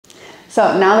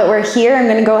So now that we're here, I'm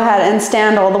gonna go ahead and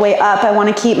stand all the way up. I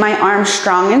wanna keep my arms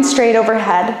strong and straight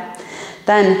overhead.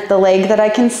 Then the leg that I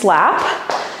can slap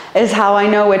is how I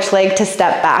know which leg to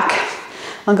step back.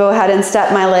 I'll go ahead and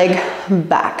step my leg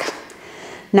back.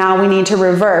 Now we need to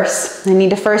reverse. I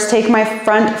need to first take my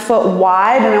front foot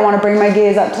wide and I want to bring my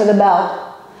gaze up to the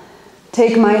bell.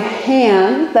 Take my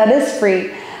hand that is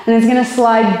free and it's going to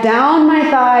slide down my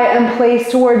thigh and place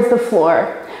towards the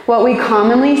floor. What we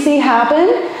commonly see happen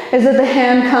is that the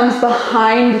hand comes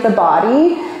behind the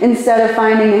body instead of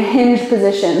finding a hinged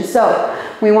position. So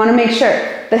we want to make sure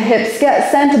the hips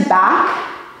get sent back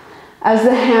as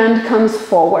the hand comes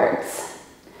forwards.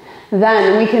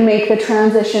 Then we can make the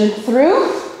transition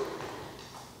through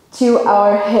to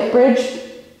our hip bridge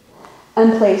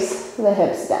and place the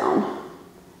hips down.